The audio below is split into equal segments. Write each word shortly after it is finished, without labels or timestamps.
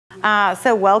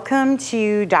So welcome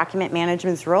to Document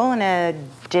Management's role in a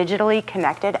digitally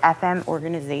connected FM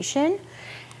organization.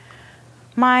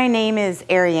 My name is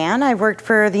Ariane. I've worked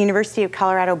for the University of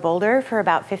Colorado Boulder for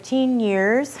about 15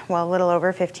 years, well, a little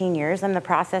over 15 years. I'm the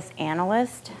process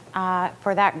analyst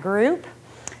for that group.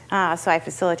 So I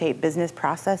facilitate business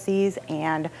processes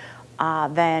and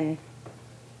then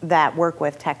that work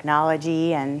with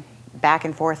technology and back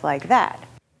and forth like that.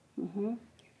 Mm-hmm.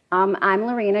 I'm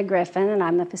Lorena Griffin, and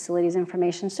I'm the Facilities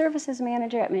Information Services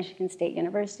Manager at Michigan State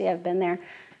University. I've been there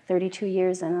 32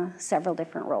 years in several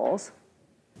different roles.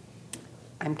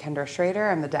 I'm Kendra Schrader.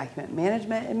 I'm the Document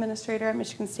Management Administrator at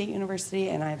Michigan State University,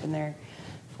 and I've been there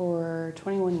for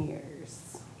 21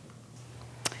 years.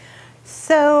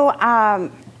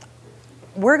 So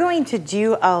we're going to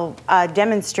do a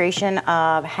demonstration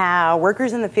of how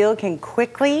workers in the field can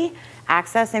quickly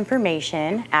access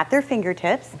information at their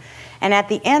fingertips. And at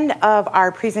the end of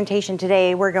our presentation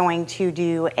today, we're going to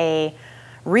do a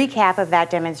recap of that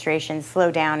demonstration,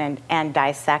 slow down and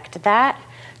dissect that.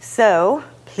 So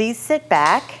please sit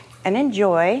back and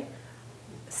enjoy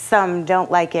Some Don't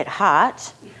Like It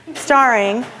Hot,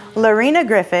 starring Lorena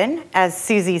Griffin as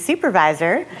Susie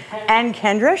Supervisor and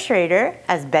Kendra Schrader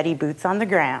as Betty Boots on the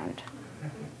Ground.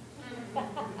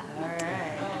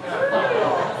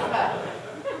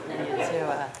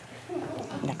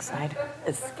 Next slide.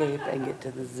 Escape and get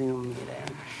to the Zoom meeting.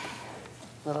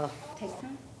 Take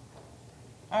time.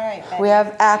 All right. We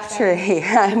have AppTree.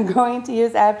 I'm going to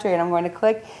use AppTree, and I'm going to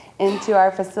click into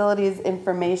our facilities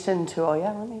information tool.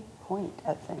 Yeah, let me point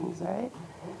at things, right?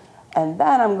 And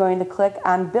then I'm going to click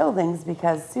on buildings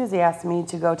because Susie asked me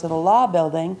to go to the law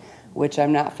building, which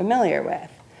I'm not familiar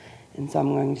with. And so I'm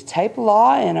going to type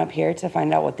law in up here to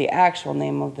find out what the actual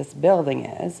name of this building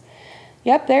is.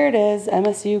 Yep, there it is,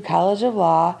 MSU College of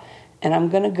Law. And I'm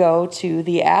going to go to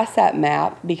the asset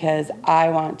map because I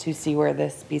want to see where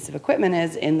this piece of equipment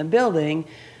is in the building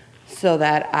so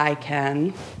that I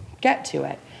can get to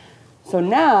it. So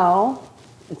now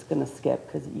it's going to skip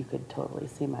because you could totally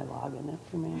see my login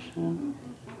information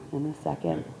in a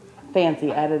second.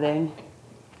 Fancy editing.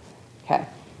 Okay.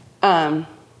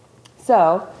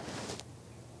 So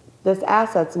this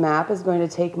assets map is going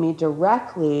to take me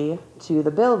directly to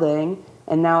the building,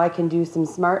 and now I can do some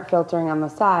smart filtering on the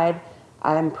side.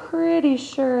 I'm pretty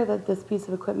sure that this piece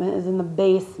of equipment is in the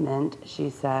basement, she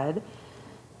said.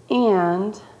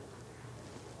 And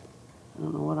I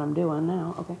don't know what I'm doing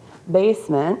now. Okay,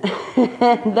 basement.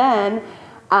 And then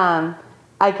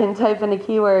I can type in a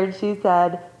keyword. She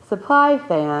said supply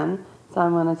fan. So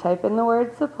I'm going to type in the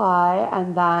word supply,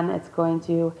 and then it's going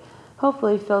to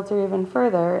hopefully filter even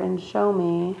further and show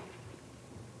me.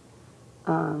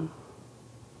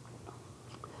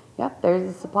 Yep,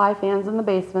 there's the supply fans in the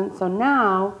basement. So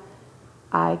now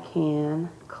I can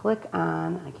click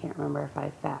on, I can't remember if I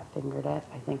fat fingered it.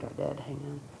 I think I did,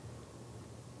 hang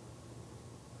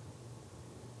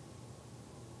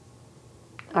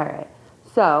on. All right,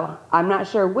 so I'm not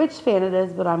sure which fan it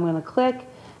is, but I'm gonna click.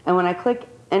 And when I click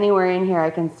anywhere in here,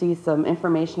 I can see some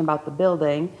information about the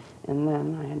building. And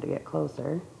then I had to get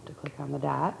closer to click on the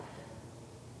dot.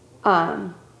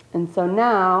 And so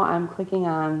now I'm clicking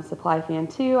on supply fan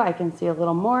 2. I can see a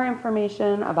little more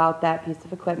information about that piece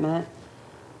of equipment.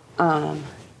 And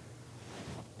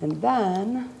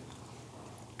then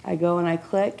I go and I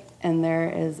click, and there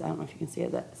is, I don't know if you can see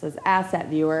it, that says asset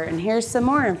viewer. And here's some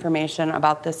more information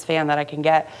about this fan that I can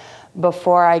get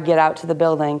before I get out to the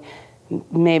building.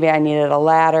 Maybe I needed a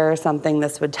ladder or something.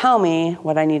 This would tell me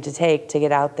what I need to take to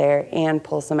get out there and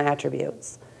pull some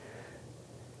attributes.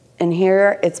 And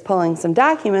here it's pulling some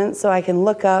documents so I can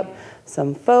look up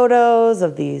some photos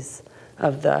of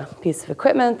the piece of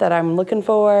equipment that I'm looking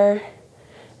for.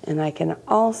 And I can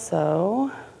also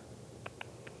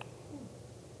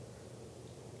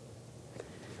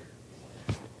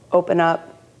open up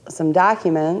some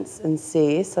documents and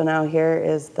see. So now here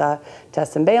is the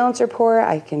test and balance report.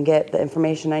 I can get the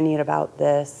information I need about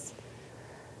this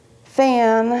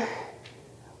fan.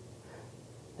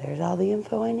 There's all the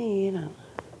info I need.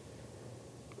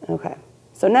 Okay,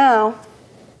 so now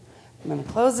I'm going to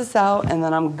close this out, and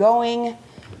then I'm going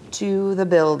to the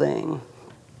building.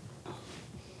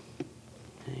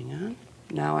 Hang on.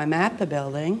 Now I'm at the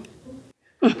building.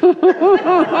 Wasn't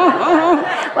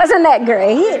that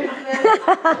great?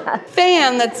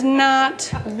 Fan that's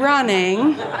not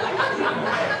running.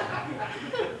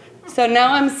 So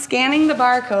now I'm scanning the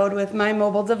barcode with my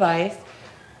mobile device,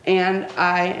 and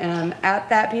I am at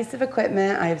that piece of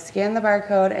equipment. I have scanned the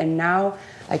barcode, and now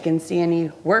I can see any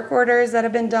work orders that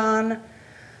have been done,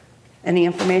 any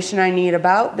information I need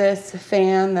about this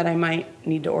fan that I might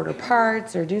need to order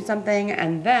parts or do something,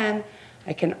 and then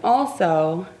I can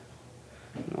also,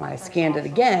 I don't know why I scanned it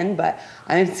again, but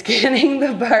I'm scanning the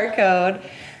barcode,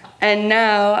 and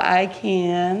now I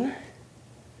can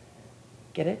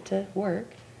get it to work.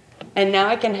 And now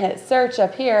I can hit search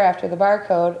up here after the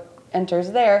barcode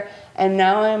enters there, and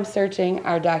now I'm searching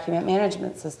our document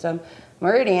management system,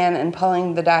 Meridian, and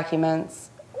pulling the documents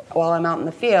while I'm out in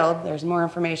the field. There's more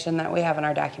information that we have in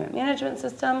our document management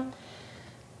system,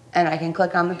 and I can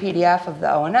click on the PDF of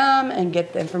the O&M and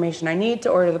get the information I need to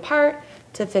order the part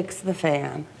to fix the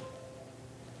fan.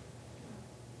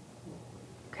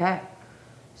 Okay,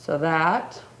 so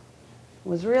that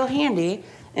was real handy,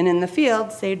 and in the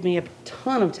field saved me a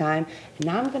ton of time. And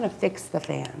now I'm gonna fix the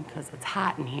fan because it's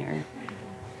hot in here.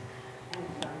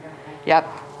 Yep,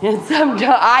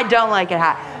 I don't like it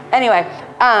hot. Anyway,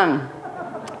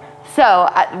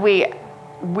 we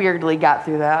weirdly got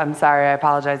through that. I'm sorry, I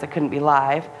apologize, I couldn't be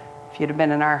live. If you'd have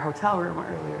been in our hotel room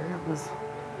earlier, it was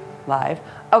live.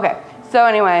 Okay, so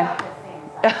anyway.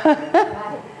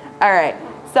 All right,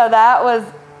 so that was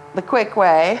the quick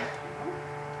way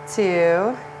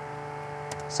to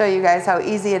show you guys how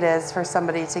easy it is for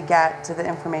somebody to get to the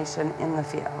information in the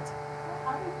field.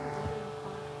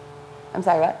 I'm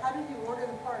sorry, what? How did you order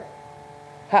the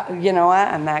part? You know what?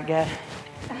 I'm that good.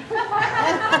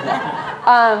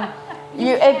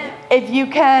 If you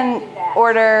can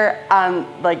order,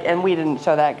 and we didn't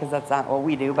show that because that's not what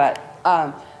we do, but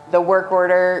the work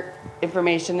order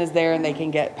information is there, and they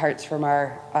can get parts from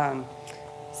our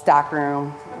stock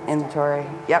room inventory.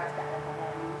 Yep.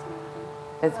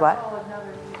 It's what?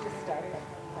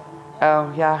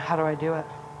 Oh, yeah. How do I do it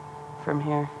from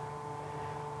here?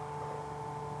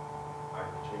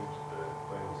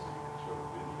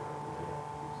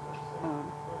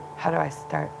 How do I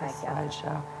start this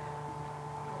slideshow?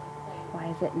 Why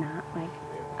is it not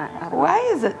like? Why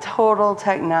is it total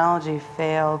technology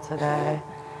fail today?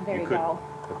 There you could go.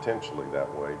 potentially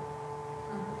that way.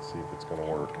 See if it's going to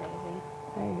work.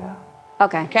 There you go.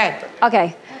 Okay. Okay.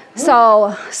 Okay.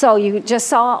 So you just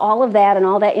saw all of that and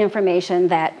all that information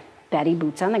that Betty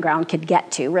Boots on the Ground could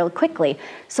get to real quickly.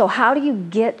 So how do you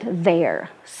get there?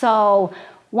 So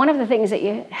one of the things that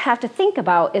you have to think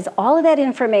about is all of that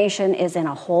information is in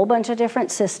a whole bunch of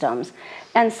different systems.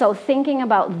 And so thinking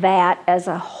about that as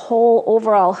a whole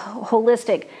overall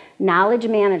holistic knowledge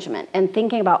management and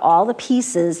thinking about all the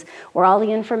pieces where all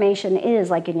the information is,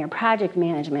 like in your project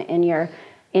management, in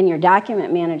your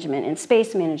document management, in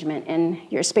space management, in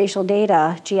your spatial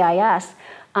data, GIS,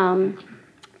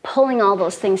 pulling all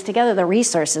those things together, the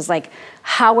resources, like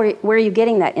where are you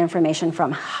getting that information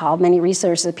from? How many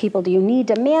resources of people do you need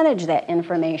to manage that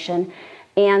information?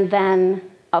 And then,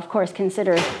 of course,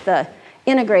 consider the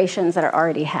integrations that are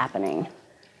already happening.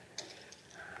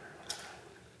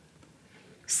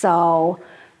 So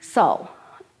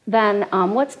then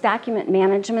what's document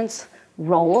management's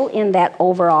role in that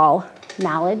overall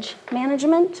knowledge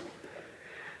management?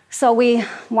 So we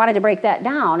wanted to break that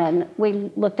down, and we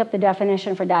looked up the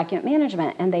definition for document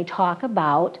management, and they talk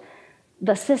about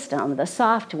the system, the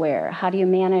software. How do you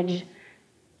manage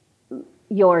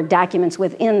your documents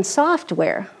within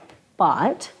software?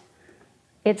 But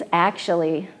it's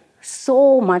actually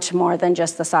so much more than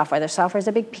just the software. The software is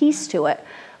a big piece to it,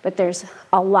 but there's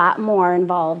a lot more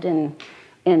involved in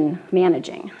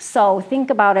managing. So think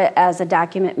about it as a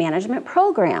document management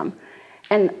program.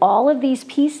 And all of these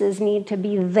pieces need to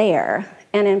be there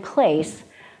and in place.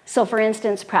 So for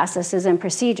instance, processes and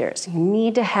procedures. You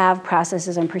need to have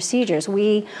processes and procedures.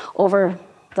 We, over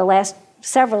the last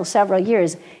several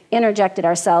years, interjected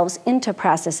ourselves into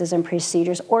processes and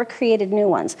procedures or created new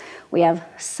ones. We have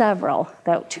several,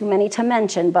 though too many to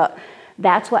mention, but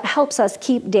that's what helps us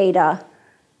keep data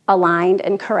aligned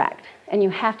and correct. And you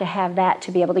have to have that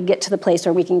to be able to get to the place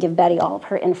where we can give Betty all of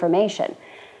her information.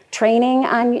 Training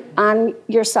on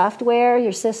your software,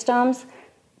 your systems,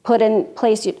 put in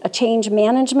place a change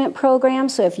management program.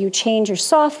 So if you change your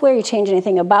software, you change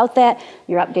anything about that,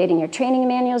 you're updating your training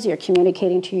manuals, you're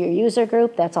communicating to your user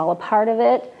group, that's all a part of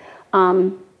it.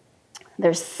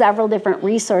 There's several different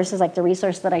resources, like the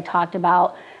resource that I talked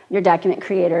about, your document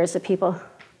creators, the people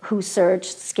who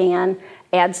search, scan,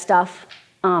 add stuff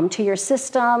to your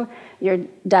system, your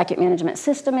document management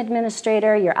system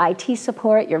administrator, your IT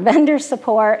support, your vendor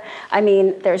support. I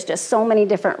mean, there's just so many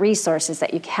different resources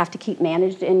that you have to keep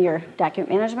managed in your document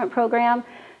management program,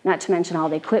 not to mention all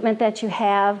the equipment that you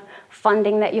have,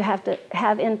 funding that you have to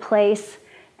have in place,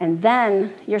 and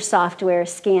then your software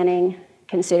scanning,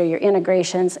 consider your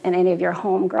integrations and any of your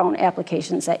homegrown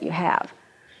applications that you have.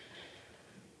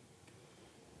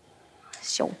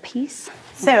 Showpiece.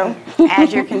 So,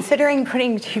 as you're considering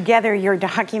putting together your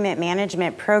document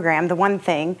management program, the one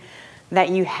thing that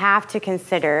you have to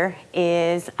consider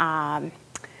is,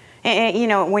 you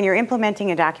know, when you're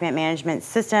implementing a document management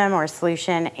system or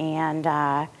solution, and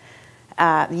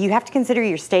you have to consider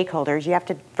your stakeholders. You have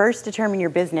to first determine your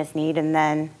business need and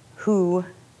then who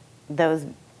those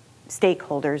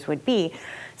stakeholders would be.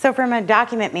 So from a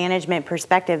document management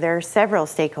perspective, there are several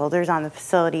stakeholders on the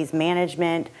facilities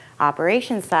management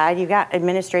operations side. You've got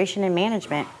administration and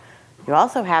management. You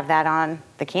also have that on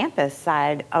the campus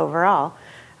side overall.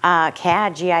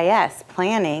 CAD, GIS,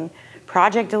 planning,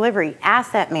 project delivery,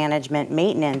 asset management,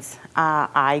 maintenance,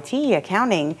 IT,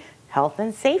 accounting, health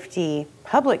and safety,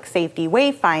 public safety,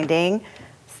 wayfinding,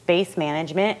 space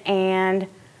management, and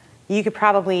you could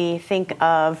probably think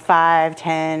of 5,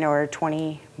 10, or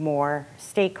 20 more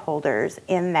stakeholders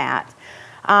in that.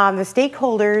 The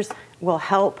stakeholders will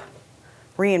help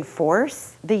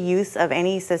reinforce the use of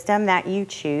any system that you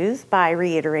choose by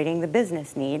reiterating the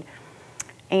business need.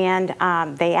 And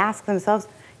they ask themselves,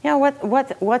 you know,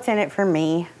 what's in it for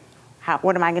me?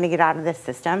 What am I going to get out of this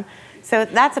system? So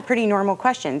that's a pretty normal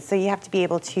question. So you have to be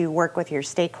able to work with your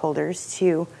stakeholders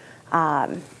to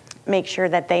make sure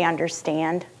that they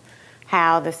understand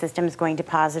how the system is going to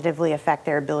positively affect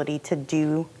their ability to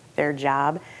do their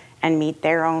job and meet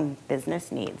their own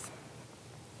business needs.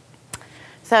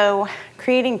 So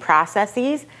creating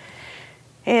processes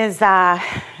is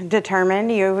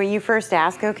determined. You first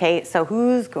ask, okay, so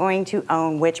who's going to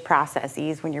own which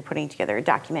processes when you're putting together a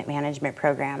document management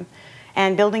program?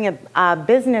 And building a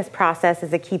business process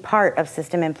is a key part of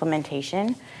system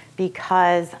implementation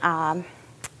because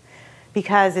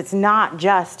it's not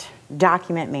just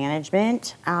document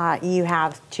management. You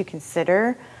have to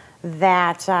consider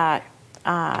that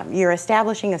you're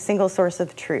establishing a single source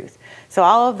of truth. So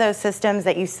all of those systems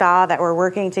that you saw that were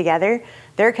working together,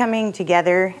 they're coming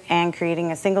together and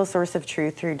creating a single source of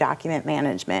truth through document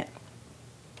management.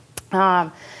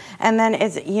 And then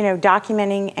it's, you know,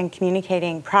 documenting and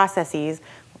communicating processes,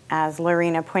 as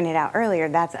Lorena pointed out earlier,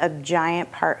 that's a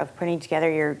giant part of putting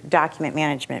together your document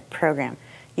management program.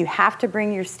 You have to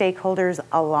bring your stakeholders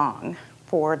along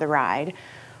for the ride,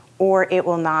 or it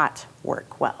will not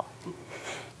work well.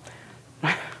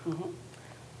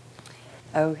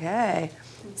 Okay,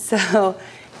 so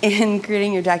in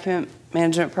creating your document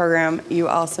management program, you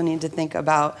also need to think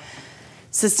about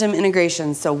system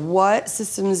integration. So what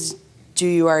systems do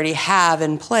you already have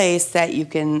in place that you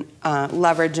can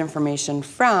leverage information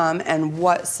from, and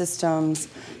what systems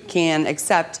can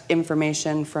accept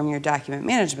information from your document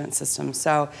management system?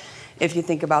 So if you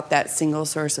think about that single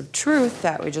source of truth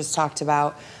that we just talked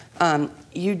about,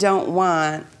 you don't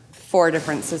want 4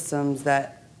 different systems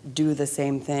that do the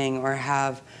same thing or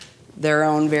have their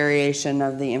own variation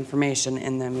of the information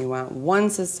in them. You want one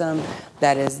system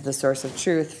that is the source of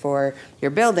truth for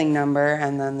your building number,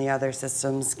 and then the other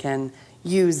systems can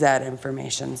use that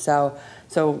information. So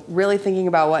really thinking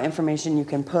about what information you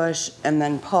can push and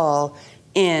then pull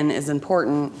in is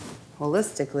important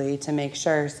holistically to make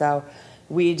sure. So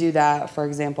we do that, for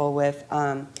example, with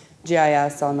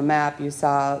GIS on the map. You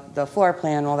saw the floor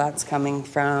plan. Well, that's coming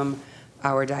from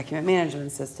our document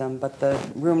management system, but the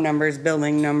room numbers,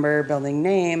 building number, building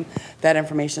name, that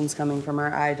information's coming from our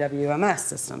IWMS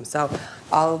system. So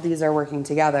all of these are working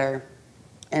together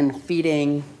and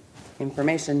feeding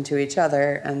information to each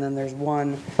other, and then there's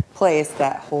one place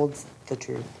that holds the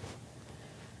truth.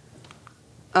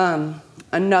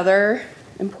 Another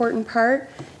important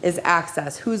part is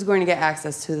access. Who's going to get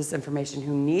access to this information?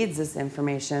 Who needs this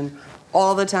information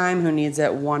all the time? Who needs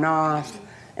it one-off?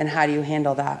 And how do you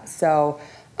handle that? So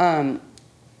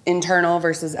internal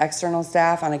versus external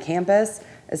staff on a campus,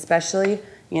 especially,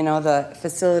 you know, the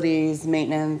facilities,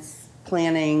 maintenance,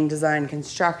 planning, design,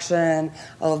 construction,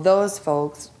 all of those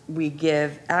folks we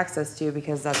give access to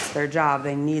because that's their job.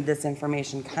 They need this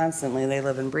information constantly. They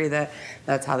live and breathe it.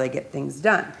 That's how they get things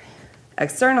done.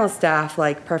 External staff,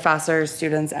 like professors,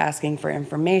 students asking for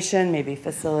information, maybe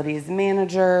facilities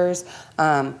managers,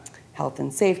 health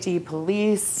and safety,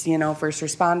 police, you know, first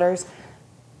responders,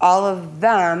 all of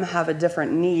them have a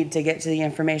different need to get to the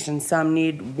information. Some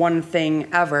need one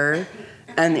thing ever,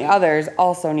 and the others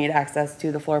also need access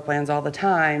to the floor plans all the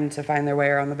time to find their way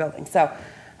around the building. So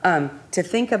to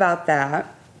think about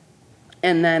that,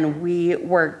 and then we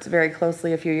worked very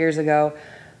closely a few years ago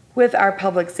with our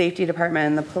public safety department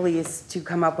and the police to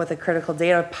come up with a critical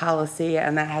data policy,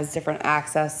 and that has different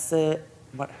access,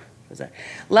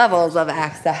 levels of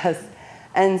access.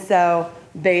 And so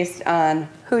based on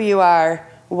who you are,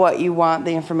 what you want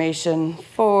the information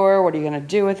for, what are you going to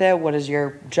do with it, what is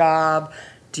your job,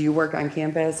 do you work on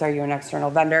campus, are you an external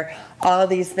vendor, all of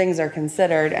these things are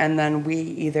considered, and then we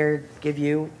either give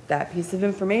you that piece of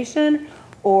information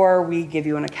or we give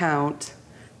you an account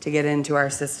to get into our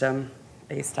system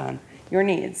based on your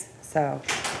needs. So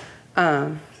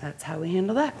that's how we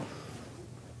handle that.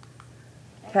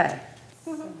 Okay.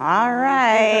 All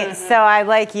right, so I'd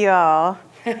like you all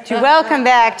to welcome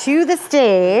back to the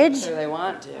stage. Sure they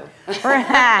want to. So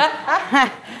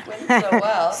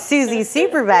well. Susie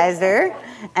Supervisor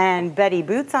and Betty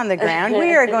Boots on the ground.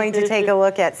 We are going to take a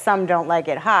look at Some Don't Like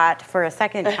It Hot for a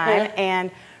second time,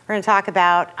 and we're going to talk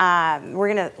about,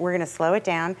 we're going to slow it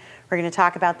down. We're going to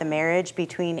talk about the marriage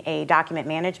between a document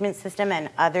management system and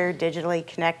other digitally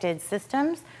connected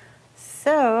systems.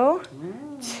 So,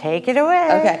 take it away.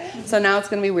 Okay, so now it's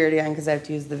going to be weird again because I have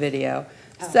to use the video.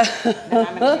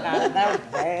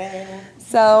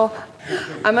 So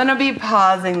I'm going to be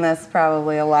pausing this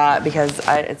probably a lot because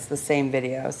it's the same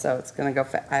video, so it's going to go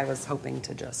I was hoping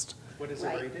to just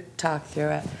talk through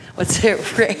it. What's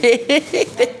it rated?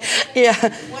 Yeah.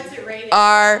 What's it rated?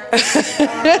 R.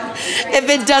 If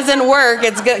it doesn't work,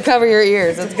 it's going to cover your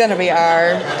ears. It's going to be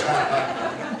R.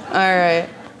 All right.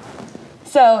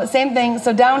 So same thing.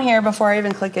 So down here, before I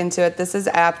even click into it, this is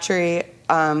AppTree.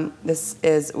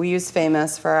 We use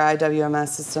Famous for our IWMS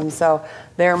system. So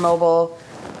their mobile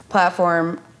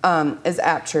platform is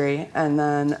AppTree, and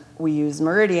then we use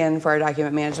Meridian for our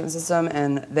document management system,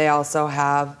 and they also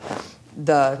have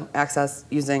the access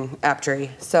using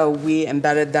AppTree. So we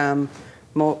embedded them,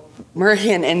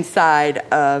 Meridian, inside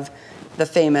of the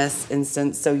Famous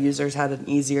instance, so users had an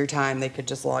easier time. They could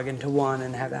just log into one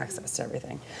and have access to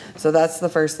everything. So that's the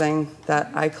first thing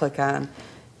that I click on,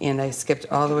 and I skipped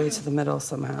all the way to the middle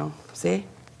somehow. See?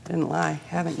 Didn't lie.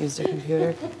 Haven't used a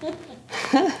computer.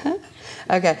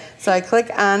 Okay, so I click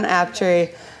on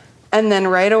AppTree, and then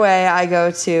right away I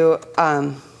go to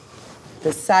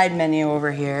the side menu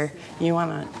over here. You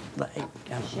want to, like, I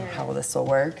don't know how this will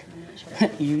work.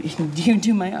 you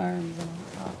do my arms.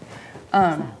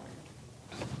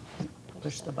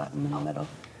 Push the button in the middle.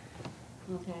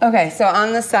 Okay, so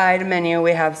on the side menu,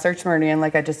 we have Search Meridian,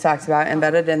 like I just talked about,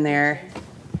 embedded in there.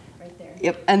 Right there.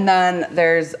 Yep, and then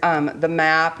there's the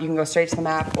map. You can go straight to the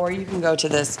map, or you can go to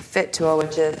this Fit tool,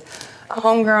 which is a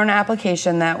homegrown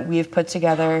application that we've put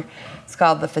together. It's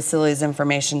called the Facilities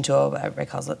Information Tool, but everybody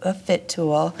calls it the Fit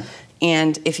tool.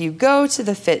 And if you go to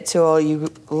the Fit tool, you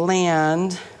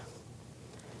land,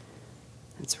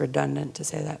 it's redundant to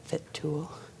say that, Fit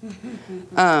tool.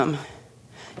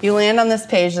 You land on this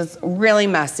page. It's really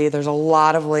messy. There's a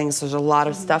lot of links. There's a lot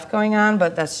of stuff going on,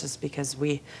 but that's just because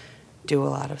we do a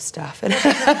lot of stuff. And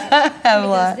have a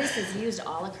lot. This is used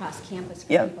all across campus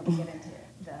for Yep. people to get into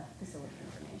the facility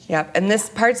information. Yep, and this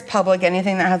part's public.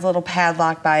 Anything that has a little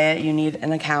padlock by it, you need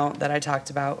an account that I talked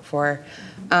about for.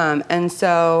 And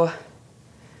so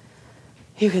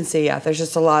you can see, yeah, there's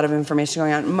just a lot of information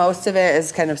going on. Most of it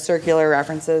is kind of circular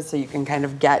references, so you can kind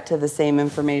of get to the same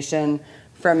information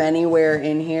from anywhere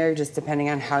in here, just depending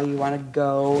on how you want to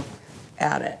go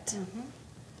at it.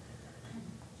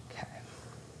 Okay.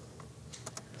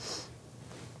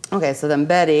 Okay, so then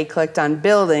Betty clicked on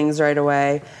buildings right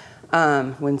away.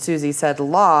 When Susie said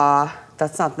law,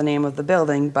 that's not the name of the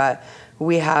building, but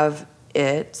we have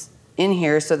it in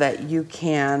here so that you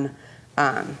can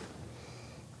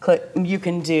you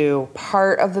can do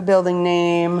part of the building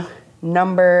name,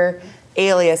 number,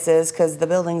 aliases, because the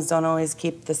buildings don't always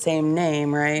keep the same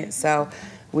name, right? So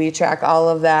we track all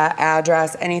of that,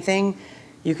 address, anything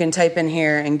you can type in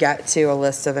here and get to a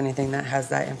list of anything that has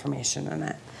that information in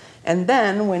it. And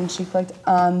then when she clicked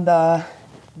on the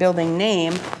building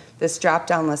name, this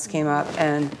drop-down list came up,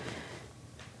 and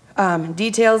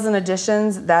details and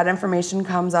additions, that information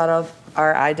comes out of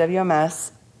our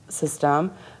IWMS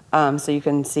system. So you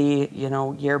can see, you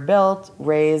know, year built,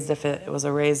 raised, if it was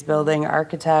a raised building,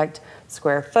 architect,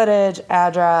 square footage,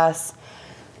 address,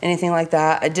 anything like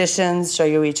that. Additions show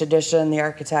you each addition, the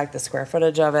architect, the square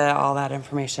footage of it, all that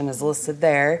information is listed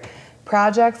there.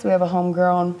 Projects, we have a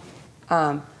homegrown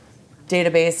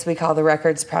database we call the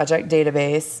Records Project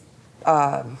Database.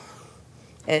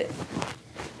 It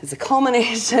is a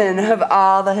culmination of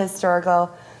all the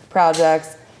historical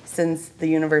projects since the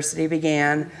university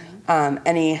began.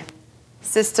 Any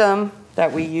system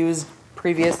that we used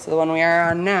previous to the one we are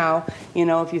on now, you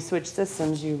know, if you switch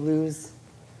systems, you lose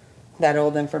that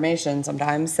old information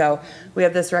sometimes. So we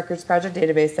have this Records Project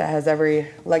Database that has every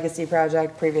legacy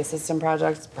project, previous system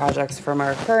projects, projects from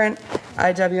our current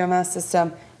IWMS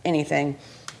system, anything,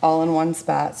 all in one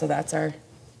spot. So that's our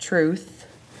truth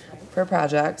for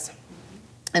projects.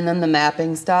 And then the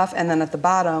mapping stuff. And then at the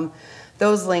bottom,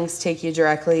 those links take you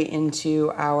directly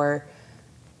into our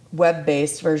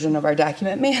web-based version of our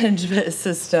document management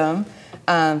system.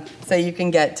 So you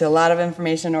can get to a lot of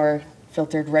information, or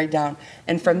filtered right down.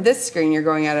 And from this screen, you're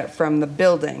going at it from the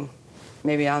building.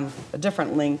 Maybe on a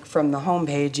different link from the home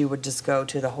page, you would just go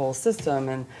to the whole system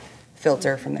and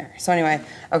filter from there. So anyway,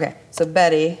 okay, so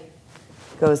Betty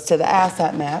goes to the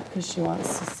asset map because she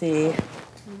wants to see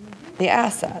the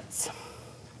assets.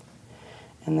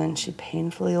 And then she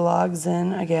painfully logs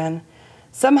in again.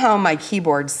 Somehow my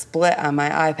keyboard split on my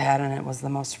iPad and it was the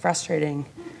most frustrating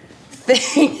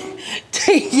thing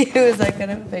to use. I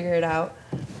couldn't figure it out.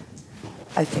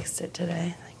 I fixed it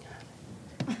today,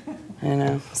 thank God. I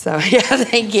know, so yeah,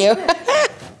 thank you.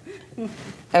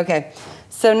 Okay,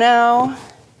 so now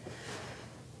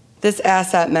this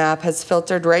asset map has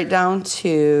filtered right down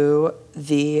to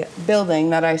the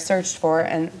building that I searched for,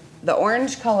 and the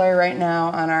orange color right now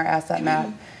on our asset map,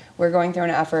 we're going through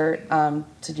an effort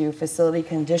to do facility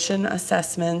condition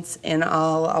assessments in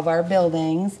all of our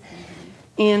buildings.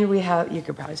 And we have, you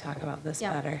could probably talk about this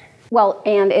better. Well,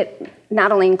 and it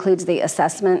not only includes the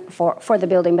assessment for the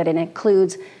building, but it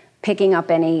includes picking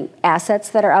up any assets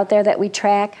that are out there that we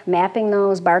track, mapping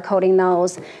those, barcoding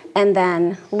those, and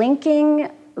then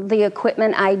linking the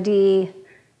equipment ID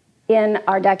in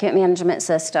our document management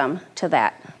system to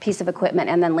that piece of equipment,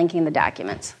 and then linking the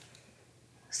documents.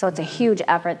 So it's a huge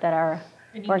effort that our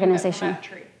organization.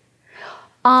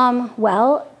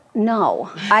 Well,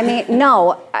 no. I mean,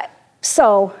 no.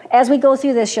 So as we go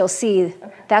through this, you'll see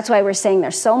that's why we're saying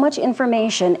there's so much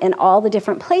information in all the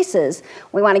different places.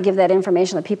 We want to give that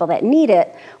information to people that need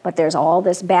it, but there's all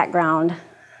this background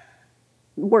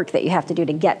work that you have to do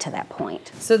to get to that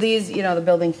point. So these, you know, the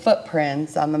building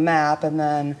footprints on the map, and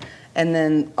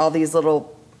then all these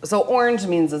little, so orange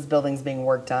means this building's being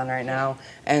worked on right now,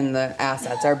 and the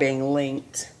assets are being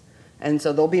linked. And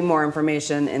so there'll be more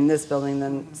information in this building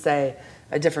than, say,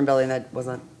 a different building that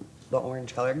wasn't the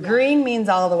orange color. Yeah. Green means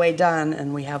all the way done,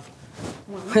 and we have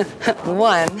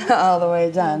one all the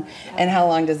way done. And how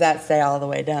long does that stay all the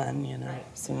way done, you know?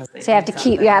 As soon as so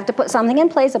you have to put something in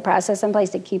place, a process in place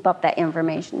to keep up that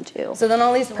information too. So then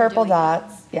all these purple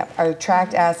dots, are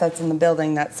tracked assets in the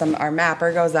building that our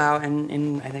mapper goes out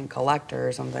and I think collector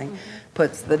or something,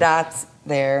 puts the dots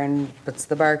there and puts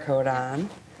the barcode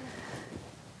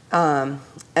on.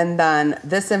 And then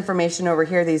this information over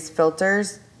here, these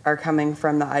filters, are coming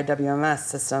from the IWMS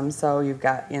system. So you've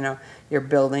got, you know, your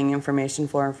building information,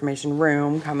 floor information,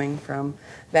 room coming from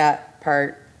that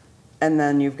part. And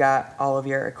then you've got all of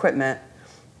your equipment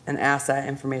and asset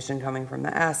information coming from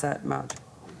the asset module.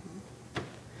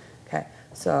 Okay,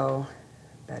 so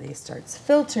Betty starts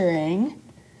filtering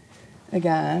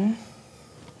again.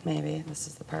 Maybe this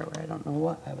is the part where I don't know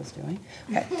what I was doing.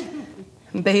 Okay.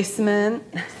 Basement.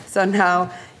 So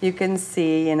now you can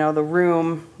see, you know, the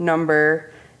room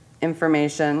number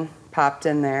information popped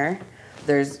in there.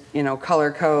 There's, you know,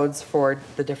 color codes for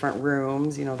the different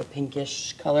rooms, you know, the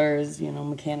pinkish colors, you know,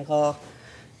 mechanical,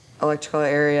 electrical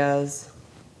areas.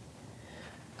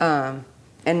 And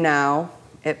now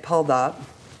it pulled up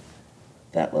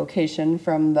that location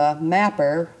from the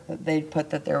mapper that they put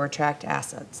that there were tracked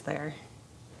assets there.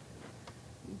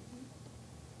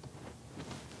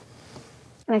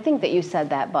 And I think that you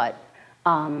said that, but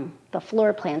the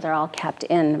floor plans are all kept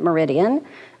in Meridian,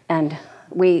 and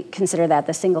we consider that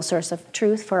the single source of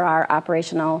truth for our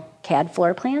operational CAD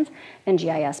floor plans, and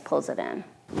GIS pulls it in.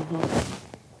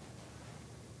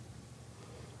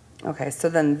 Okay, so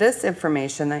then this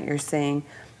information that you're seeing,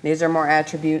 these are more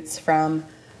attributes from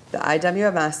the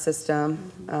IWMS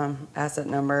system, asset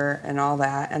number and all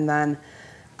that. And then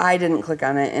I didn't click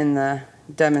on it in the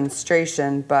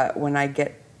demonstration, but when I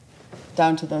get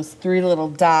down to those three little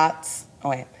dots,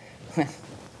 the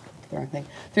wrong thing.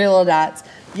 Three little dots,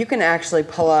 you can actually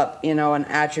pull up, you know, an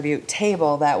attribute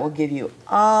table that will give you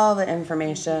all the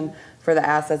information for the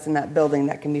assets in that building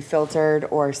that can be filtered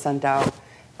or sent out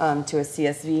to a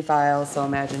CSV file. So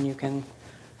imagine you can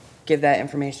give that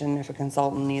information if a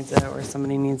consultant needs it or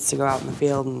somebody needs to go out in the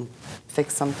field and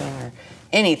fix something or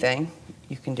anything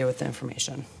you can do with the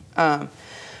information.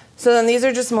 So then these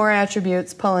are just more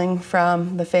attributes pulling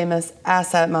from the famous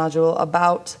asset module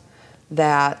about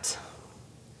that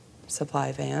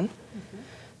supply van.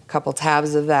 A couple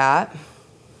tabs of that.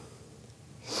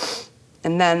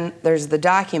 And then there's the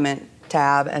document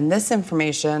tab, and this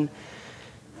information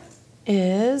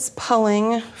is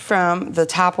pulling from the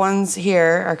top ones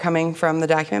here are coming from the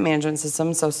document management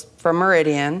system, so from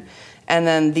Meridian, and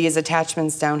then these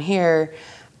attachments down here,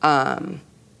 I'm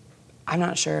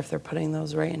not sure if they're putting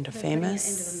those right into Famous.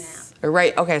 Into the map. Or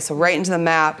right, okay, so right into the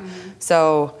map.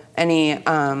 So any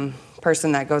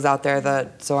person that goes out there,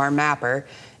 so our mapper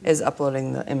is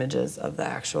uploading the images of the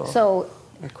actual. So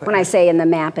When I say in the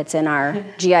map, it's in our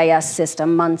GIS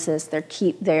system, Munsys,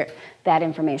 that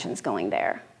information's going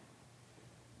there.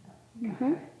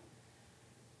 Mm-hmm.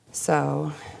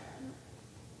 So,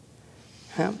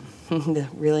 the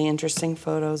really interesting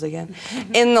photos again.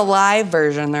 In the live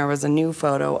version, there was a new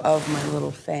photo of my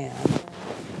little fan.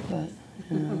 But,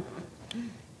 you know.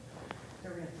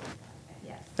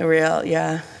 The real,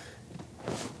 yeah.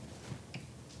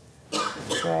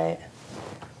 That's right.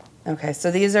 Okay, so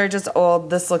these are just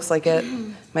old. This looks like it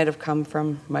might have come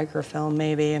from microfilm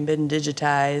maybe and been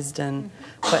digitized and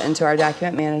put into our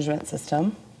document management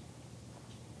system.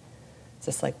 It's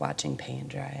just like watching paint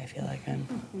dry, I feel like I'm.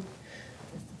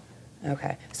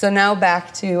 Okay, so now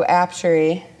back to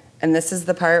Aptory, and this is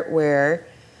the part where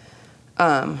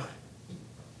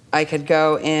I could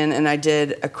go in and I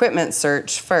did equipment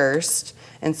search first.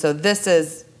 And so this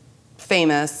is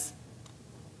famous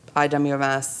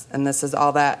IWMS, and this is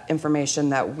all that information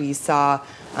that we saw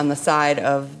on the side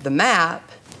of the map.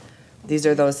 These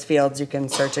are those fields you can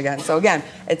search against. So again,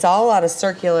 it's all a lot of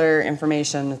circular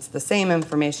information. It's the same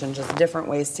information, just different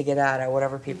ways to get at it,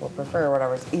 whatever people prefer,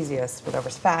 whatever's easiest,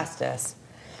 whatever's fastest.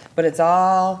 But it's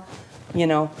all, you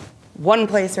know, one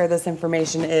place where this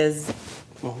information is,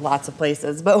 well, lots of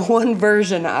places, but one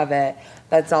version of it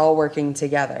that's all working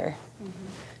together.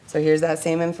 So here's that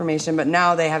same information, but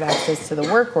now they have access to the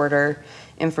work order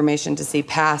information to see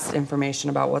past information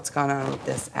about what's gone on with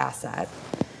this asset.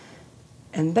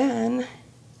 And then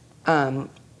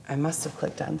I must have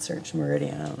clicked on Search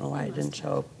Meridian. I don't know why it didn't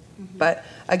show up. But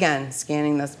again,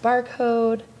 scanning this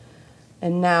barcode.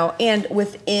 And now, and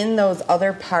within those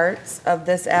other parts of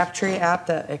this Aptory app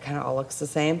that it kind of all looks the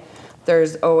same,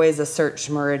 there's always a Search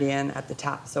Meridian at the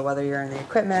top. So whether you're in the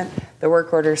equipment, the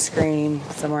work order screen,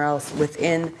 somewhere else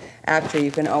within Aptory,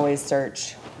 you can always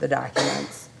search the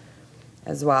documents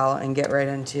as well and get right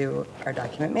into our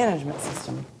document management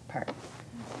system part.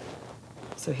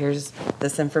 So here's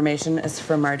this information is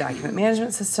from our document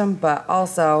management system, but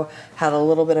also had a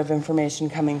little bit of information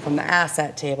coming from the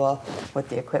asset table with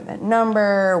the equipment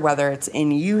number, whether it's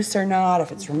in use or not,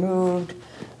 if it's removed,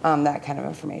 that kind of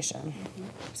information.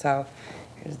 So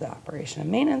here's the operation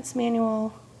and maintenance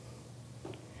manual.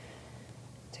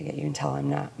 To get you can tell I'm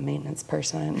not a maintenance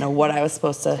person. I didn't know what I was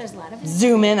supposed to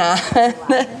zoom in on.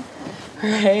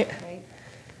 Right?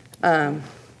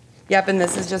 Yep, and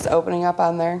this is just opening up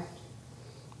on their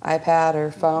iPad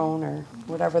or phone or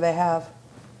whatever they have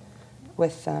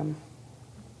with them.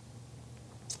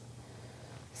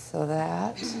 So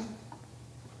that,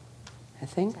 I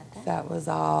think that was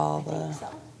all the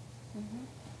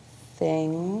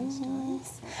things.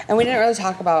 And we didn't really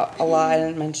talk about a lot, I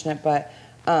didn't mention it, but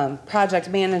project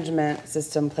management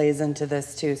system plays into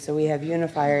this too. So we have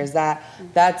unifiers.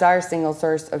 That's our single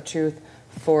source of truth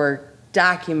for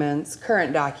documents,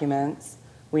 current documents.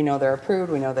 We know they're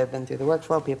approved, we know they've been through the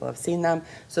workflow, people have seen them.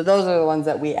 So those are the ones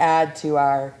that we add to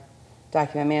our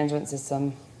document management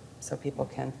system so people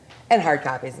can, and hard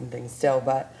copies and things still,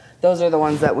 but those are the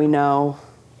ones that we know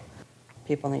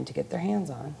people need to get their hands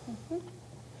on.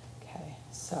 Okay,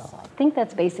 so. I think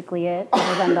that's basically it,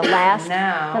 other than the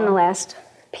last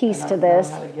piece to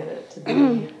this. I don't know how to get it to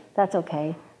be. That's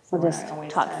okay. We'll just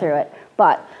talk through it.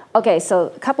 But, okay, so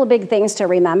a couple of big things to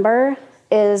remember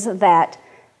is that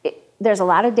there's a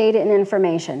lot of data and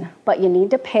information, but you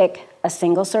need to pick a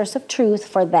single source of truth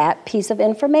for that piece of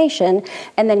information,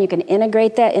 and then you can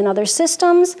integrate that in other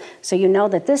systems so you know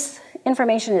that this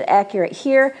information is accurate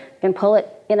here. You can pull it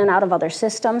in and out of other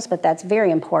systems, but that's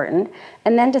very important.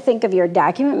 And then to think of your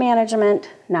document management,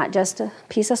 not just a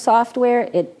piece of software,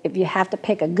 if you have to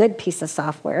pick a good piece of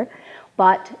software,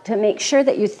 but to make sure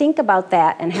that you think about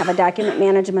that and have a document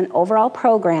management overall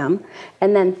program,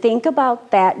 and then think about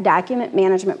that document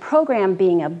management program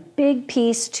being a big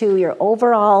piece to your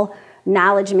overall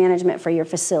knowledge management for your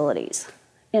facilities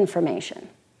information.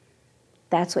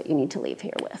 That's what you need to leave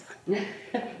here with.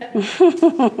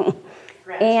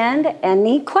 And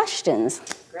any questions?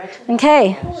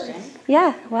 Okay.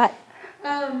 Yeah, what?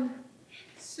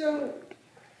 So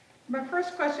my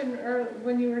first question,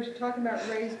 when you were talking about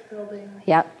raised buildings.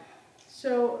 Yep.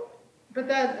 So, but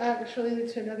that actually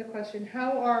leads to another question.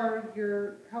 How are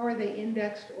they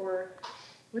indexed, or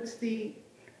what's the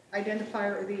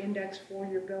identifier or the index for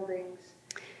your buildings?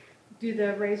 Do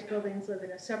the raised buildings live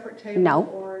in a separate table? No.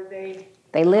 Or they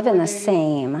live in the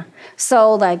same.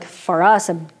 So like for us,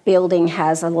 a building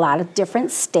has a lot of different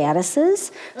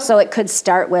statuses. Okay. So it could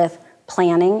start with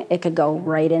planning, it could go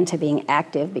right into being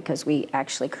active because we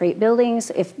actually create buildings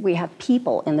if we have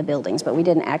people in the buildings, but we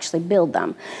didn't actually build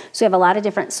them. So we have a lot of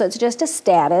different, so it's just a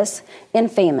status in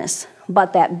famous,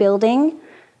 but that building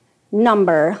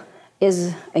number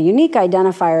is a unique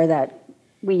identifier that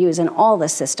we use in all the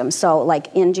systems. So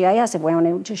like in GIS, if we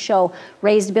wanted to show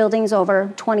raised buildings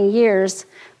over 20 years,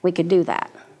 we could do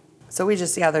that. So we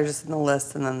just, they're just in the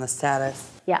list and then the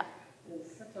status. Yeah.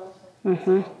 That's awesome.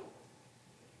 Mm-hmm.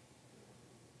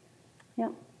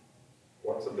 Yep.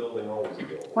 Once a building, always a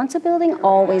building. Once a building,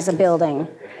 always a building.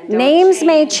 Names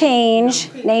may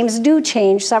change. Names do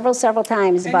change several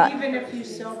times, but And even if you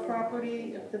sell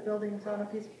property, if the building's on a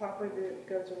piece of property, it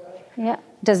goes away. yeah.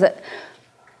 Does it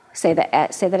say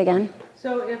that again?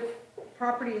 So if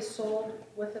property is sold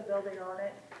with a building on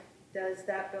it, does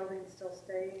that building still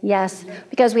stay? Yes,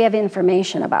 because we have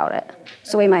information about it.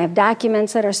 So we might have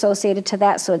documents that are associated to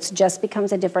that, so it just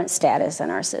becomes a different status in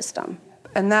our system.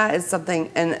 And that is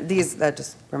something, and that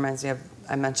just reminds me of,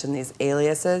 I mentioned these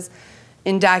aliases.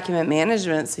 In document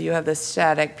management, so you have this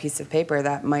static piece of paper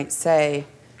that might say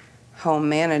home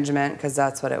management, because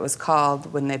that's what it was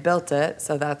called when they built it.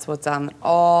 So that's what's on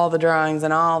all the drawings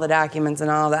and all the documents and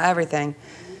all the everything.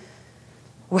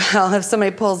 Well, if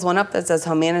somebody pulls one up that says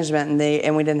home management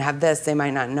and we didn't have this, they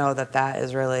might not know that that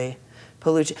is really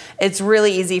pollution. It's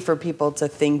really easy for people to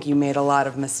think you made a lot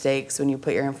of mistakes when you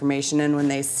put your information in when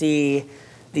they see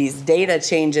these data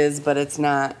changes, but it's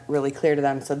not really clear to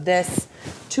them. So this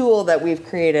tool that we've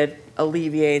created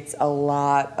alleviates a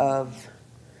lot of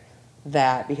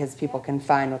that because people can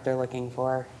find what they're looking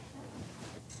for.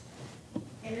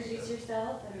 Introduce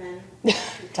yourself and then.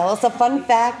 Tell us a fun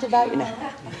fact about you.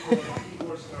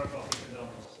 Before start off with the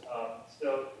numbers,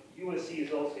 so USC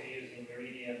is also using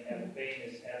Meridian and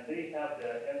Famous, and they have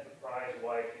the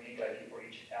enterprise-wide unique ID for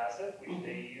each asset, which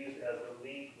they use as a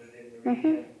link within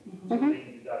Meridian to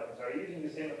link the documents. Are you using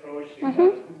the same approach?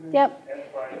 Yep,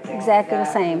 Enterprise exactly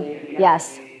the same.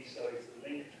 Yes. So it's a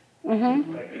link.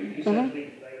 Like you said,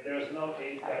 like there's no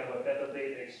kind of a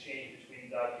metadata exchange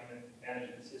between document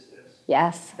management systems.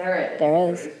 Yes, There is. there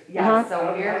is. Yeah, so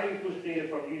How here do you push data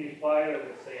from Unifier,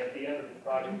 let's say, at the end of the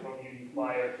project from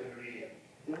Unifier to Meridian?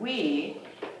 we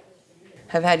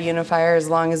have had Unifier as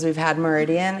long as we've had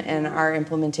Meridian, and our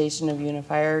implementation of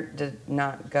Unifier did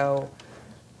not go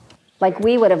Like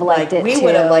we would have liked it we too.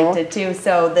 would have liked it too.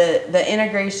 So the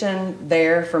integration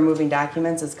there for moving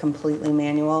documents is completely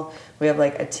manual. We have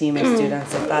like a team of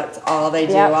students that that's all they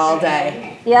do Yep. all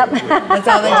day. Yep. That's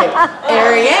all they do.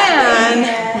 Ariane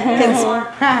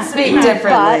can speak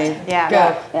differently.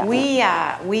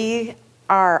 Yeah, we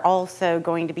are also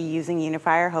going to be using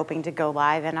Unifier, hoping to go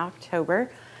live in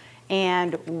October.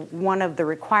 And one of the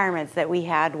requirements that we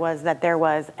had was that there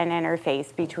was an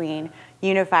interface between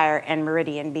Unifier and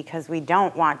Meridian because we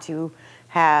don't want to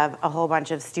have a whole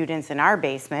bunch of students in our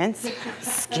basements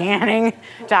scanning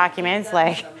documents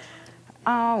like,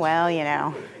 oh, well, you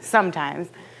know, sometimes.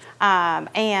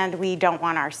 And we don't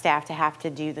want our staff to have to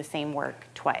do the same work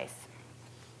twice.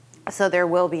 So there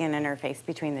will be an interface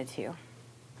between the two.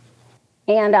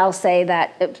 And I'll say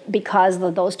that because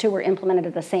those two were implemented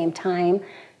at the same time,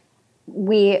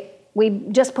 we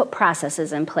just put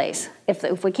processes in place.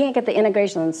 If we can't get the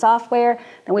integration in software,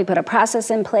 then we put a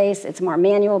process in place. It's more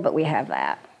manual, but we have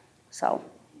that. So,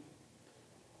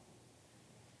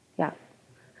 yeah,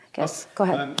 I guess, go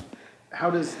ahead. How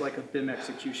does like a BIM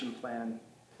execution plan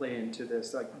play into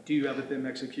this? Like, do you have a BIM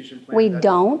execution plan? We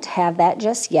don't have that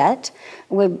just yet.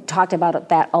 We've talked about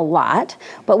that a lot,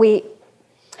 but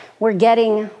we're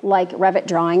getting like Revit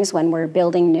drawings when we're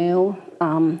building new.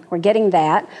 We're getting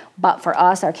that, but for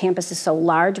us, our campus is so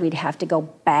large, we'd have to go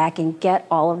back and get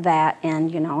all of that,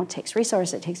 and you know, it takes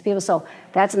resources, it takes people, so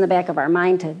that's in the back of our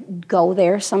mind to go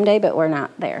there someday, but we're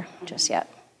not there just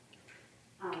yet.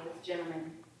 This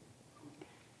gentleman.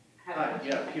 Hi,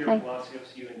 yeah, Peter Hi.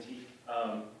 Palacios,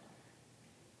 UNT.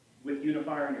 With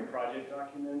Unifier in your project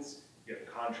documents, you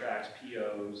have contracts,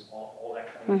 POs, all that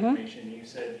kind of information. You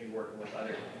said you're working with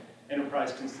other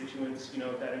enterprise constituents, you know,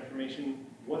 with that information.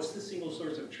 What's the single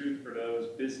source of truth for those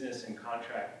business and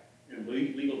contract and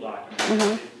legal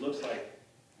documents? It looks like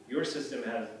your system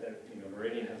has, you know,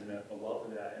 Meridian has a wealth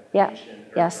of that information,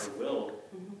 Yes. or will.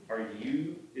 Are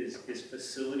you, is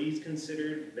facilities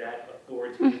considered that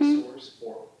authoritative source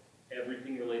for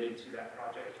everything related to that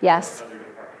project? Yes. Or other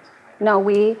departments?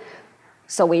 No,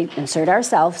 so we insert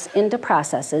ourselves into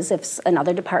processes. If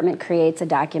another department creates a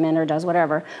document or does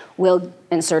whatever, we'll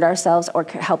insert ourselves or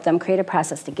help them create a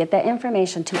process to get that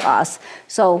information to us.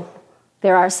 So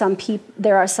there are some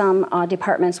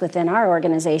departments within our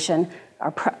organization,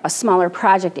 a smaller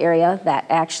project area that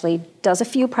actually does a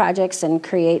few projects and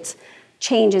creates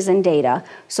changes in data.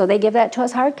 So they give that to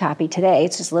us hard copy today.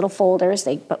 It's just little folders,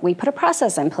 but we put a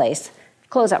process in place,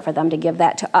 closeout for them to give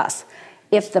that to us.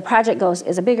 If the project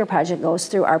is a bigger project, goes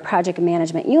through our project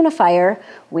management unifier,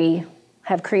 we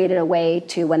have created a way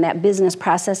to, when that business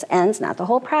process ends, not the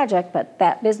whole project, but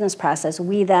that business process,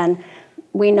 we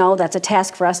know that's a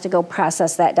task for us to go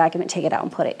process that document, take it out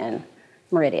and put it in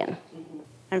Meridian.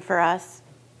 And for us,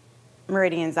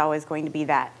 Meridian's always going to be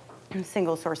that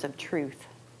single source of truth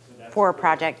for a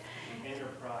project.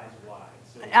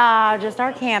 Enterprise-wide. So Just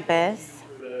our campus.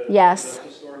 Yes. the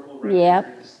historical Yep.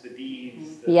 records, the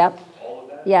deeds, Yep. all of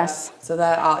that? Yes. So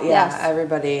that all, yeah, Yes.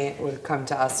 everybody would come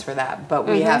to us for that, but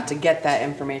we have to get that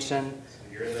information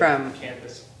You're the from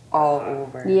campus. all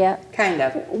over. Yeah. Kind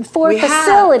of. For We have-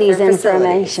 facilities for facilities,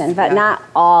 information, but yeah. not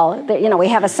all, we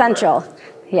have a central,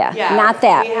 not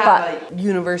that, We have but, a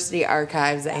university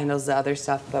archives that handles the other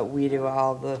stuff, but we do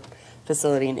all the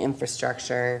facility and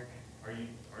infrastructure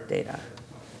Are data.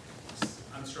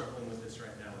 I'm struggling with this right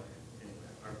now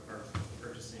with our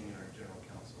purchasing and our general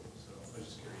counsel, so I was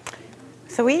just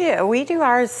curious. So we do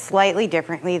ours slightly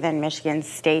differently than Michigan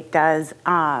State does.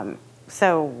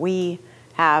 So we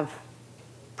have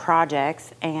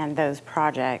projects, and those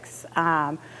projects,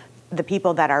 the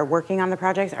people that are working on the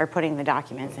projects are putting the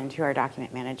documents into our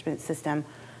document management system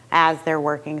as they're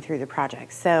working through the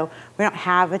project. So we don't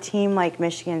have a team like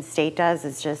Michigan State does.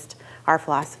 It's just our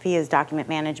philosophy is document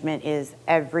management is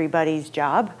everybody's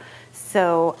job.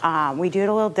 So we do it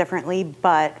a little differently,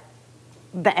 but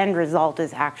the end result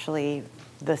is actually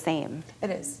the same. It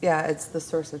is, yeah, it's the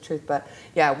source of truth, but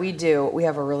yeah, we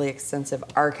have a really extensive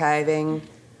archiving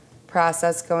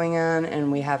process going on,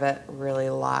 and we have it really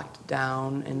locked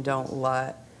down and don't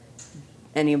let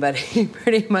anybody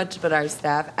pretty much but our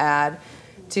staff add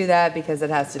to that because it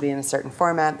has to be in a certain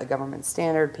format, the government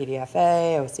standard,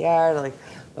 PDFA, OCR, like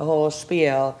the whole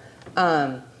spiel.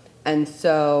 And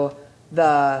so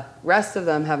the rest of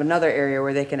them have another area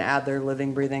where they can add their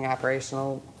living, breathing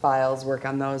operational files, work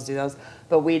on those, do those,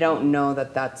 but we don't know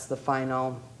that that's the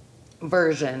final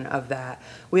version of that.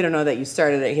 We don't know that you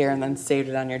started it here and then saved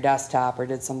it on your desktop or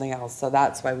did something else. So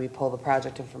that's why we pull the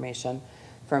project information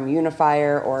from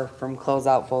Unifier or from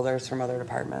closeout folders from other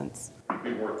departments. It'd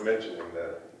be worth mentioning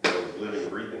that those living,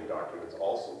 breathing documents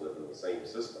also live in the same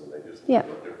system, they just Yep.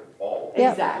 live in a different font.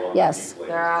 Yep. Exactly. One Yes. displays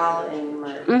They're all the in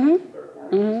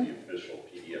the official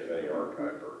PDFA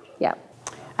archive version. yeah.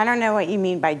 I don't know what you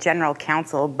mean by general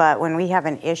counsel, but when we have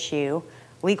an issue,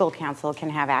 legal counsel can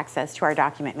have access to our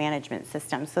document management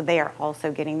system. So they are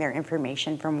also getting their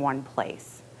information from one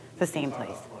place, the same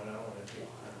place.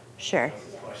 Sure.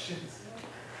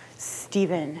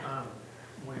 Stephen.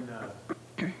 When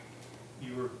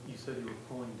you said you were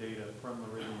pulling data from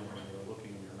Meridian when you were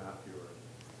looking in your map viewer,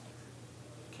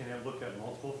 can it look at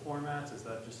multiple formats? Is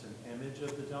that just an image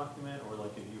of the document, or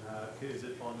like if you have, is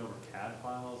it pulling over CAD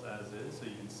files as is, so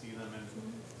you can see them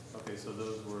in? Okay, so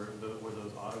those were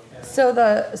those AutoCAD?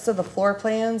 So the floor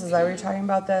plans, is that what you're talking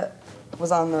about, that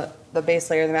was on the base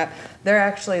layer of the map? They're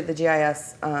actually, the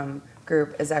GIS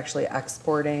group is actually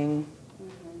exporting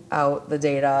out the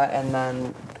data and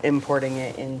then importing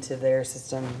it into their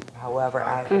system, however.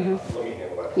 Let me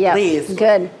handle that. Yeah. Please.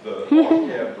 Good. The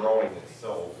AutoCAD drawing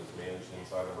itself is managed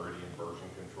inside of Meridian version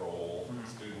control.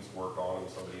 Students work on it,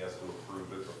 somebody has to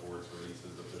approve it before it's released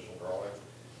as official drawing.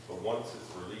 But once it's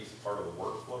released, part of the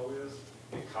workflow is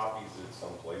it copies it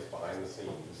someplace behind the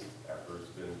scenes after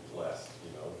it's been blessed,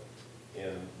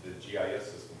 and the GIS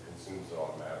system consumes it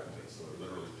automatically. So it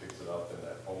literally picks it up in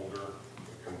that folder,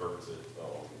 and converts it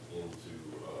into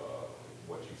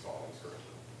what you saw on the screen,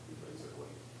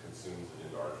 basically. Consumes it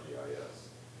into our GIS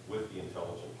with the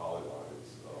intelligent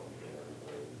polylines and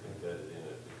everything embedded in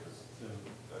it because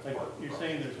that's Like, part of the you're process.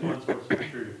 saying there's one source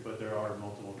of truth, but there are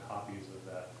multiple copies of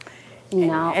that.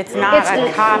 No. It's not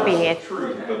a copy. It's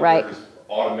truth, but Right. there's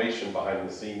automation behind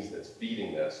the scenes that's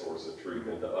feeding that source of truth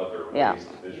into other Yeah. ways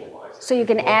to visualize it. So you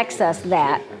can access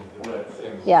that.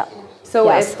 Yeah. So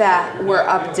Yes. if that were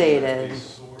updated,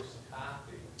 Source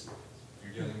copy,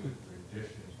 you're dealing with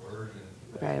renditions, versions.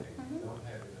 Right. You don't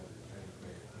have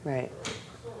another right.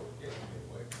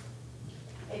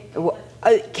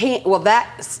 transformation. Well,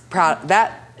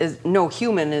 that is, no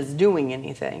human is doing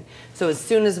anything. So as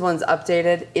soon as one's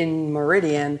updated in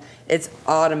Meridian, it's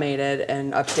automated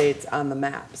and updates on the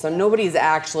map. So nobody's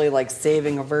actually like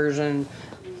saving a version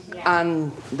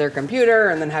on their computer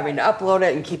and then having to upload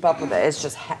it and keep up with it.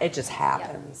 It just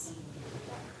happens.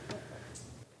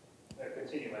 I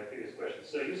continue my previous question.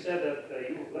 So you said that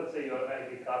let's say you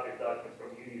automatically copy a document from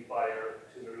Unifier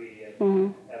to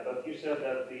Meridian, but you said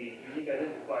that the unique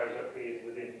identifiers are created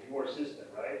within your system,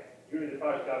 right? Your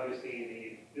identifiers,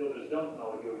 obviously, the builders don't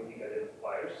know your unique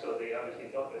identifiers, so they obviously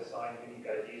don't assign unique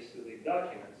IDs to the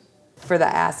documents. For the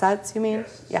assets, you mean?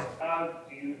 Yes. Yeah. So how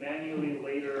do you manually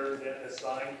later then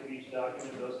assign to each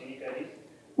document those unique IDs?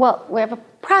 Well, we have a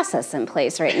process in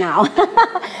place right now.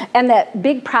 And that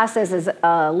big process is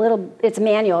it's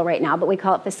manual right now, but we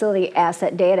call it Facility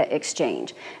Asset Data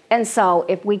Exchange. And so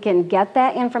if we can get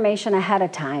that information ahead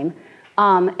of time,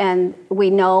 and we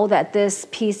know that this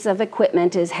piece of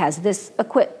equipment has this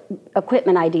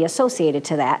equipment ID associated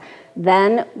to that,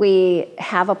 then we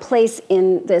have a place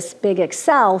in this big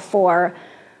Excel for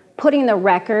putting the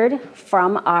record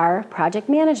from our project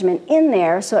management in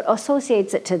there, so it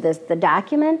associates it to the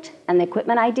document and the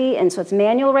equipment ID, and so it's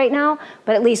manual right now,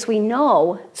 but at least we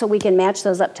know, so we can match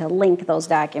those up to link those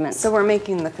documents. So we're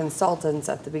making the consultants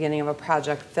at the beginning of a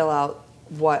project fill out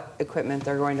what equipment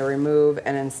they're going to remove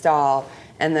and install,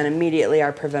 and then immediately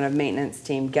our preventive maintenance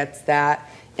team gets that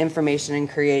information and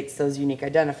creates those unique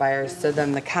identifiers, so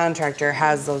then the contractor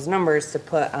has those numbers to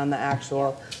put on the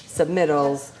actual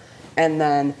submittals, and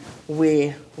then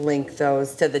we link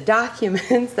those to the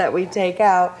documents that we take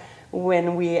out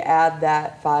when we add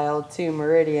that file to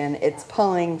Meridian. It's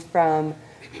pulling from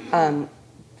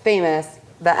Famous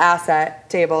the asset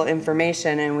table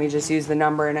information, and we just use the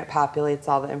number and it populates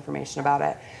all the information about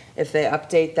it. If they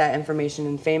update that information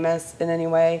in Famous in any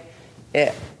way,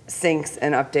 it syncs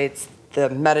and updates the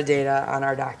metadata on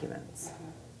our documents.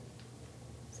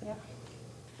 So.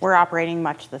 We're operating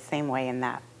much the same way in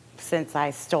that, since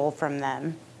I stole from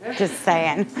them. Just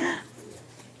saying.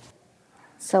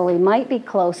 So we might be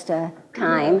close to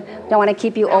time. Don't want to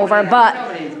keep you over, but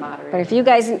if you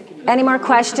guys, any more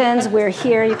questions, we're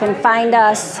here. You can find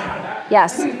us.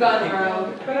 Yes?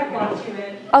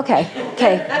 Okay.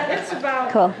 It's about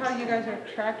Cool. how you guys are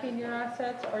tracking your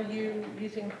assets. Are you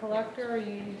using Collector? Are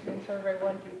you using Survey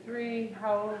 123?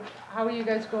 How are you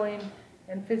guys going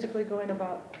and physically going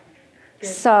about?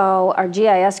 So our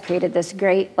GIS created this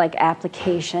great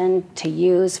application to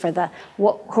use for the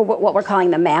what we're calling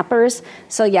the mappers.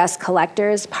 So yes, Collector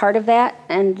is part of that,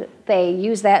 and they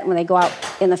use that when they go out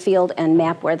in the field and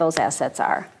map where those assets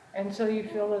are. And so you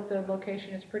feel that the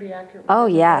location is pretty accurate? Oh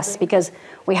yes, because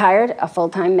we hired a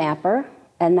full-time mapper,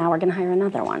 and now we're going to hire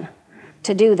another one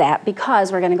to do that,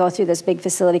 because we're going to go through this big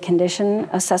facility condition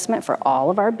assessment for all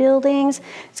of our buildings.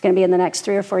 It's going to be in the next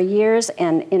 3 or 4 years,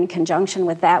 and in conjunction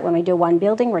with that, when we do one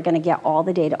building, we're going to get all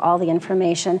the data, all the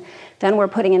information. Then we're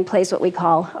putting in place what we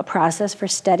call a process for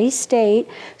steady state.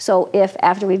 So if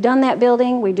after we've done that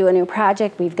building, we do a new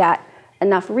project, we've got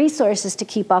enough resources to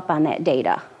keep up on that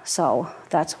data. So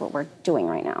that's what we're doing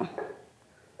right now.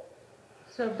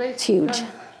 So basically, it's huge.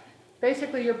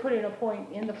 Basically, you're putting a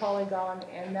point in the polygon,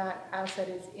 and that asset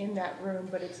is in that room,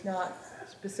 but it's not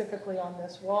specifically on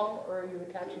this wall, or are you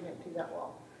attaching it to that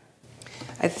wall?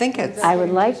 I think it's I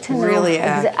would like to know really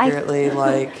accurately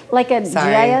like a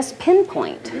GIS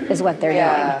pinpoint is what they're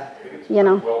doing. You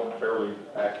know? Well, fairly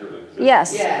accurate.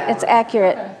 Yes, it's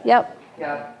accurate. Okay. Yep.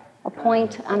 Yeah. A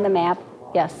point on the map.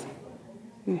 Yes.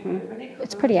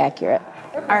 It's pretty accurate.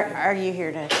 Are you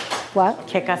here to What?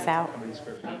 kick us out?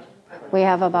 We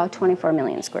have about 24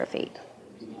 million square feet,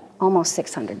 almost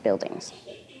 600 buildings.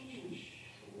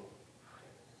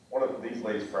 One of these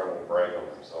ladies probably won't brag on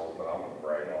themselves, but I'm going to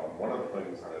brag on them. One of the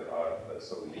things that's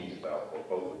so neat about what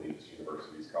both of these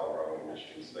universities, Colorado and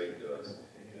Michigan State, does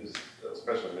is,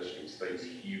 especially Michigan State's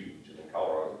huge, and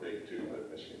Colorado's big too,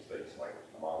 but Michigan State's like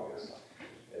humongous.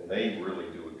 And they really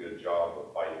do a good job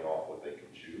of biting off what they can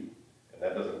chew. And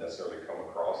that doesn't necessarily come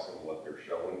across in what they're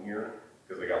showing here,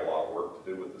 because they got a lot of work to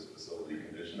do with this facility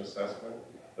condition assessment.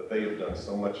 But they have done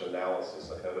so much analysis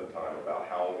ahead of time about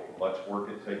how much work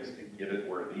it takes to get it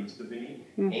where it needs to be,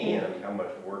 and how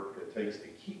much work it takes to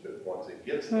keep it once it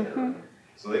gets there.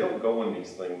 So they don't go in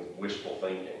these things wishful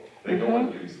thinking. They go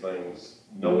into these things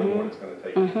knowing what it's going to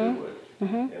take to do it,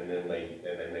 and then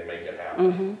they make it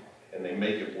happen. And they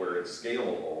make it where it's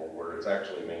scalable, where it's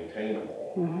actually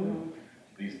maintainable.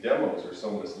 These demos are so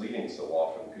misleading so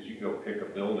often, because you go pick a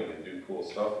building and do cool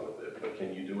stuff with it, but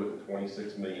can you do it in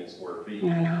 26 million square feet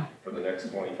for the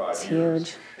next 25 years?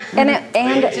 Huge. And that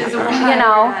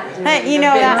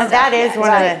is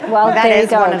one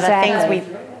of the things we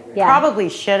probably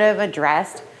should have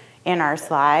addressed in our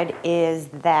slide, is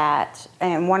that,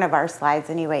 and one of our slides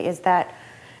anyway, is that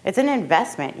it's an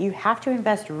investment. You have to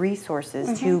invest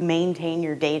resources to maintain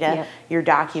your data, your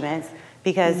documents,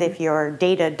 because if your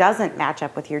data doesn't match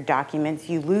up with your documents,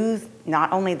 you lose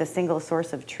not only the single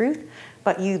source of truth,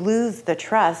 but you lose the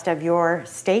trust of your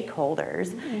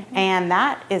stakeholders, and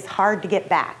that is hard to get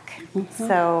back.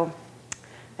 So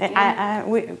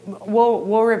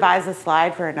we'll revise the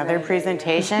slide for another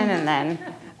presentation, and then.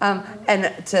 And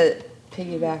to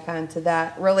piggyback onto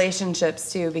that,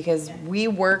 relationships too, because we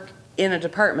work in a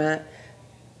department,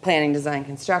 planning, design,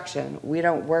 construction. We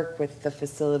don't work with the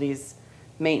facilities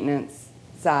maintenance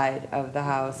side of the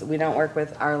house. We don't work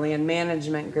with our land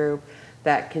management group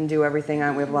that can do everything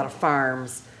on, we have a lot of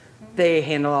farms. They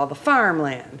handle all the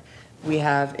farmland. We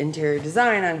have interior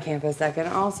design on campus that can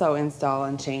also install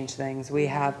and change things. We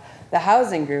have the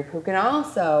housing group who can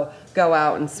also go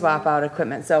out and swap out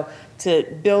equipment. So to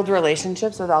build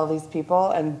relationships with all these people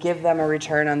and give them a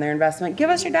return on their investment, give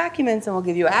us your documents and we'll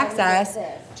give you access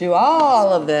to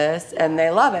all of this, and they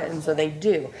love it, and so they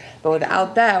do. But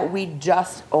without that, we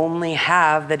just only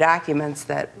have the documents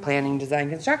that planning, design,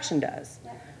 construction does.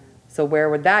 So where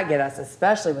would that get us,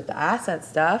 especially with the asset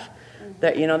stuff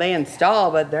that, you know, they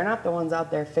install, but they're not the ones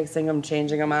out there fixing them,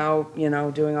 changing them out, you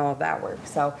know, doing all of that work.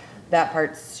 So that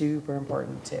part's super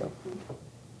important too.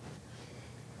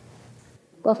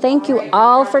 Well, thank you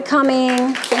all for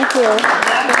coming. Thank you.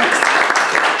 Thanks.